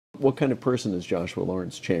what kind of person is Joshua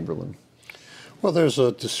Lawrence Chamberlain? Well, there's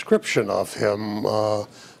a description of him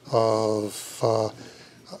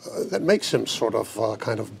that makes him sort of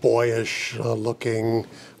kind of boyish looking.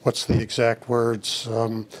 What's the exact words?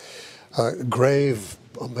 Grave,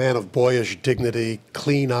 a man of boyish dignity,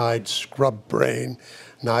 clean-eyed, scrub brain,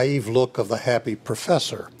 naive look of the happy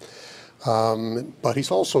professor. But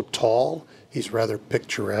he's also tall. He's rather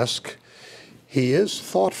picturesque. He is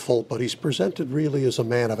thoughtful, but he's presented really as a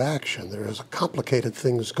man of action. There is complicated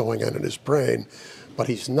things going on in his brain, but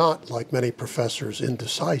he's not, like many professors,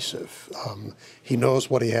 indecisive. He knows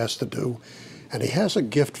what he has to do, and he has a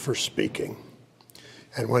gift for speaking.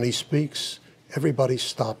 And when he speaks, everybody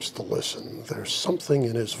stops to listen. There's something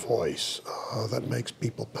in his voice that makes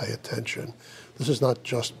people pay attention. This is not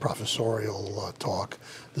just professorial talk.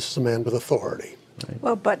 This is a man with authority. Right.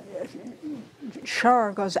 Well, but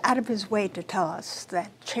Shaara goes out of his way to tell us that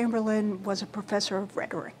Chamberlain was a professor of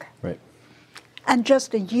rhetoric. Right. And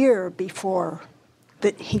just a year before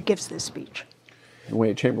that he gives this speech. In a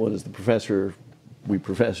way, Chamberlain is the professor we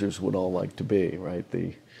professors would all like to be, right?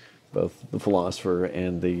 Both the philosopher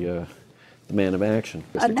and the man of action.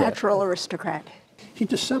 A natural aristocrat. He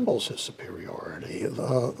dissembles his superiority.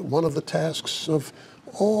 One of the tasks of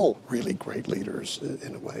all really great leaders,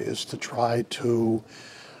 in a way, is to try to,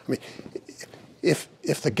 I mean,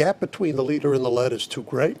 if the gap between the leader and the led is too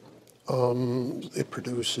great, it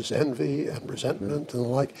produces envy and resentment and the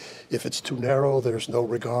like. If it's too narrow, there's no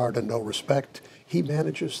regard and no respect. He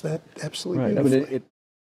manages that absolutely beautifully. I mean,